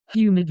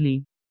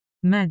humidly,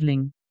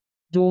 maddling,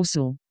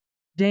 dorsal,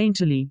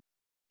 daintily,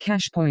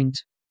 cash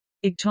point,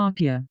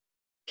 ectopia,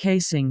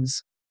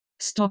 casings,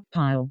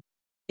 stockpile,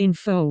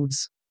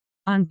 infolds,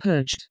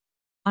 unperched,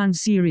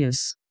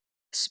 unserious,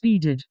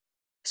 speeded,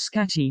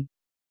 scatty,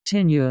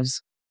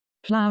 tenures,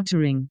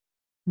 ploutering,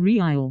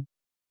 reile,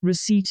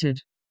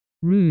 receipted,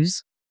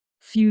 ruse,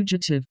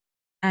 fugitive,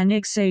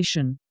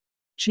 annexation,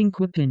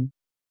 chinquapin,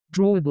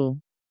 drawable,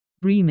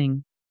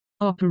 breaming,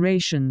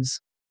 operations,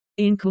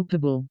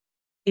 inculpable,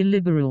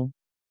 illiberal,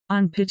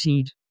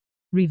 unpitied,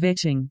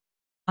 revetting,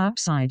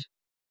 upside,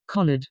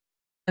 collared,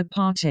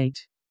 apartheid,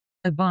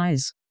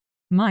 abise,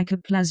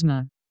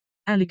 mycoplasma,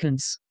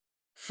 alicants,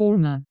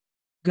 former,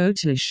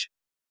 goatish,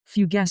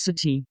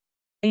 fugacity,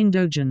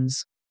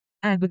 endogens,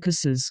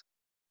 abacuses,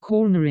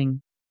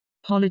 cornering,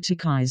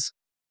 politicize,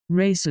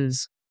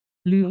 races,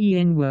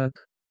 Louis work,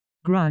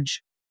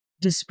 grudge,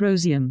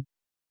 dysprosium,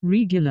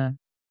 regular,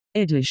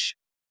 edish,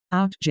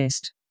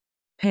 outjest,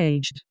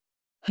 paged,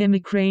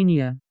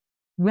 hemicrania,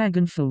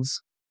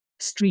 wagonfuls,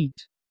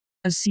 street,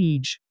 a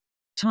siege,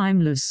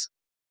 timeless,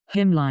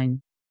 hemline,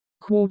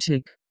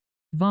 quartic,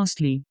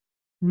 vastly,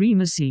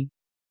 remacy,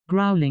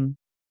 growling,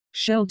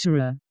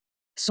 shelterer,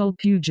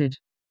 sulpugid,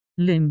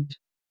 limbed,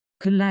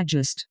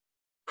 collagist,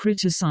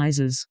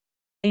 criticizes,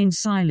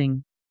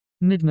 ensiling,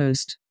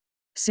 midmost,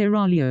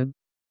 seraglio,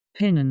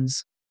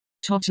 penons,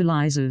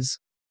 totalizers,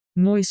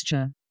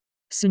 moisture,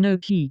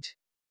 synocete,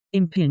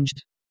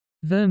 impinged,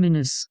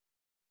 verminous,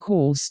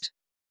 coursed,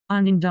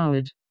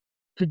 unendowed,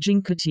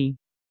 pajinkity,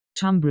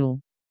 tumbril,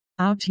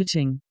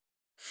 outhitting,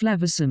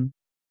 flavissum,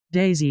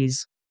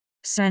 daisies,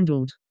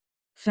 sandaled,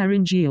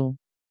 pharyngeal,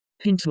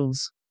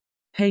 pintles,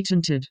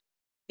 patented,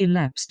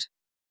 elapsed,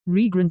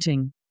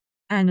 regranting,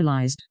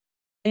 analyzed,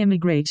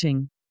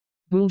 emigrating,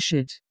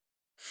 bullshit,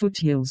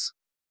 foothills,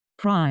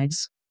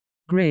 prides,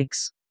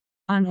 Greeks,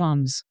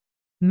 unarms,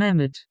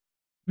 mammoth,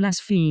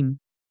 blaspheme,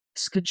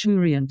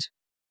 scaturiant,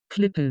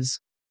 clippers,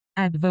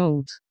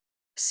 advolt,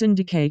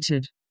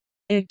 syndicated,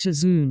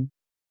 ectozoon,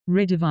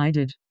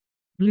 redivided,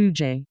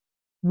 bluejay,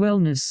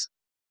 wellness,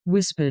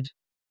 whispered,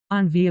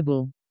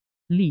 unviable,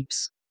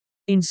 leaps,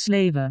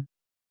 enslaver,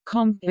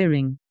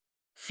 comparing,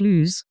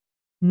 flues,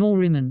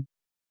 noriman,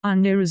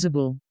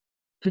 unerasable,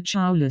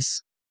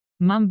 pachaulis,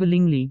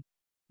 mumblingly,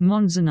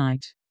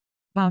 monzonite,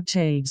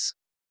 boutades,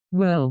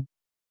 whirl,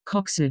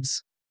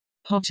 coccids,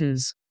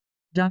 potters,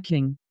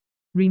 ducking,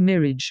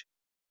 remarriage,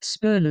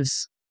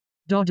 spurless,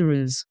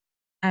 dodderers,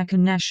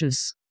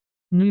 acanaceous,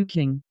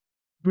 nuking,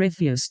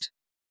 breathiest,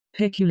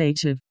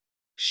 peculative,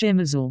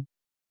 shemazel,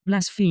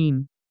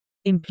 blaspheme,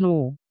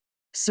 implore,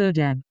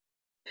 serdab,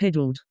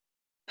 peddled,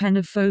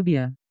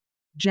 panophobia,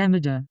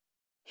 jamada,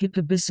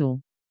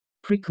 hypabyssal,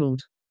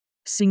 prickled,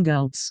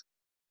 singults,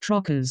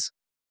 trockers,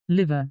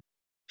 liver,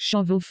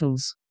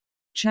 shovelfuls,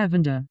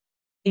 chavender,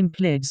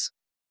 impleds,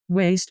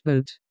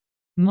 wasteboat,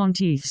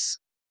 monteiths,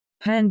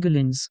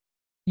 pangolins,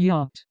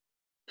 yacht,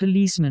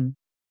 policeman,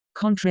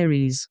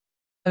 contraries,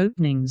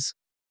 openings,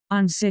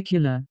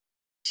 unsecular,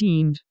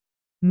 teamed,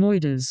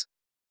 moiders,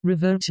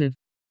 revertive,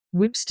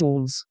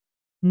 whipstalls,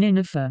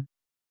 nenefer,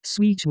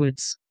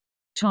 sweetwoods,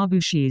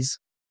 tarbushis,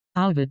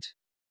 alvet,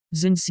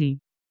 zinsi,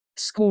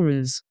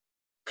 scorers,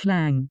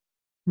 clang,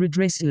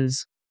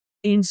 redressers,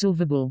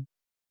 insolvable,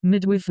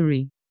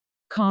 midwifery,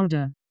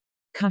 calder,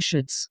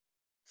 cushats,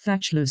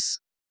 thatchless,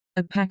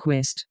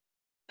 apaquest,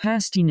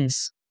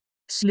 pastiness,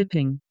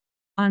 slipping,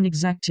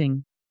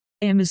 unexacting,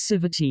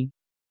 emissivity,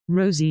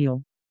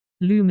 rosial,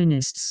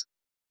 luminists,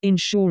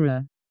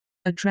 insurer,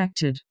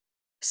 attracted,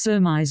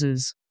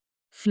 surmisers,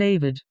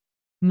 flavored,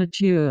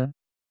 mature,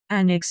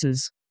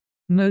 annexes,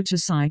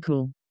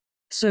 motorcycle,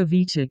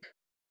 Sovietic,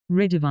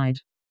 redivide,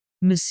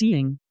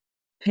 misseeing,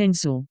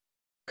 pencil,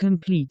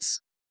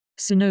 completes,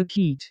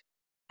 synocete,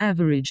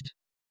 averaged,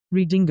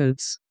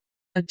 redingotes,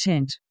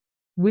 attent,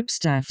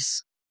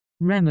 whipstaffs,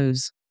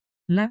 ramos,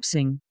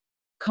 lapsing,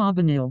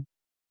 carbonyl,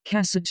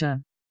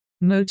 cassiter,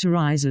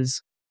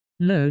 motorizers,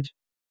 load,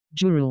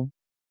 dural,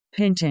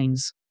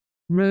 pentanes,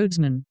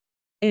 roadsmen,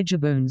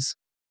 edgebones,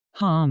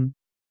 harm,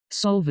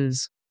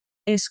 solvers,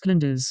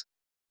 esclanders,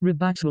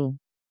 rebuttal,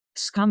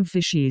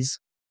 scumfishes,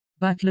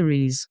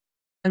 butleries,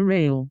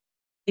 arrail,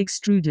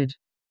 extruded,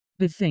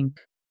 bethink,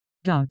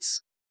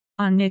 guts,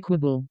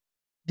 unequable,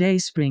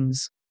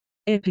 daysprings,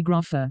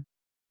 epigrapher,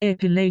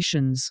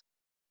 epilations,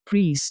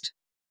 priest,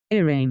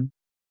 erame,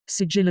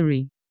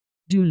 sigillary,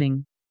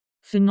 dueling,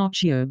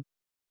 finocchio,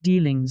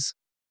 dealings,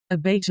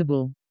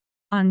 abatable,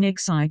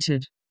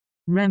 unexcited,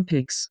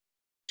 rampix,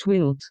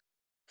 twilt,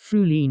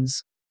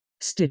 frulines,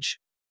 stitch,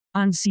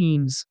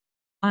 unseams,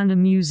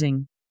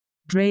 unamusing,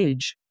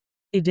 drayage,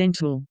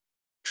 idental,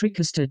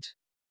 trichostate,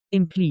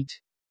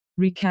 implete,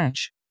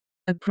 recatch,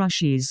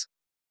 aprushes,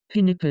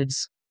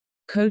 pinnipedes,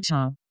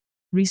 kotau,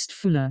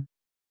 restfuller,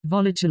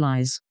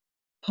 volatilize,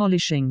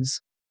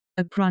 polishings,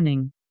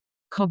 aprunning,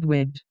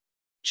 cobwebbed,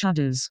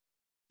 chudders,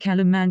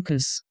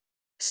 calamancus,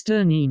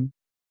 sternine,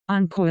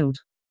 uncoiled,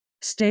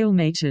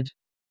 stalemated,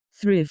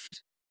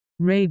 thrift,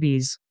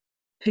 rabies,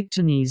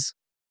 pictonies,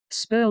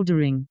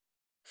 speldering,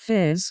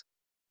 fairs,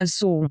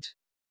 assault,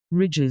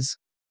 ridges,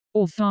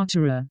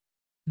 orthoptera,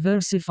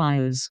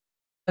 versifiers,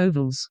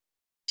 ovals,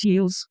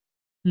 teals,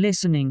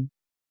 lessening,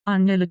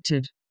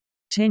 unelected,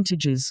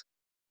 tentages,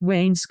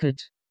 wainscot,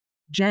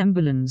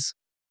 jambalins,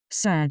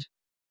 sad,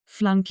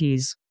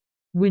 flunkies,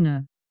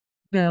 winner,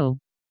 bell,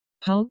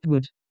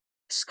 pulpwood,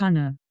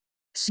 scunner,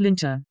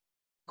 slinter,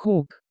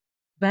 cork,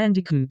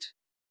 bandicoot,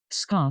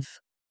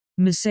 scarf,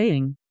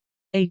 missaying,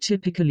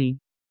 atypically,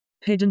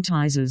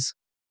 pedantizers,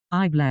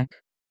 eyeblack,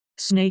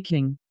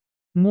 snaking,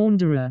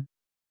 maunderer,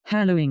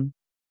 hallowing,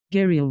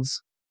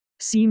 gherials,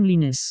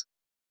 seamliness,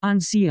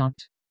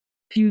 unseat,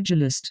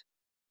 pugilist,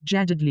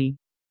 jaddedly,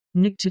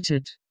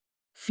 nictitated,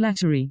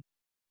 flattery,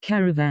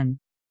 caravan,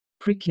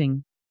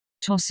 pricking,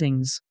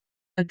 tossings,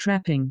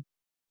 attrapping,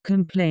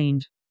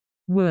 complained,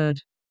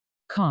 word,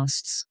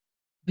 casts,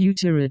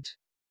 butyrate,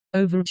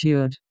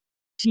 overtured,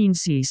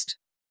 teenseast,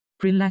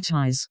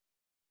 prelatize,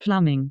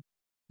 plumbing,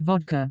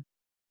 vodka,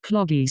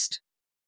 cloggeast,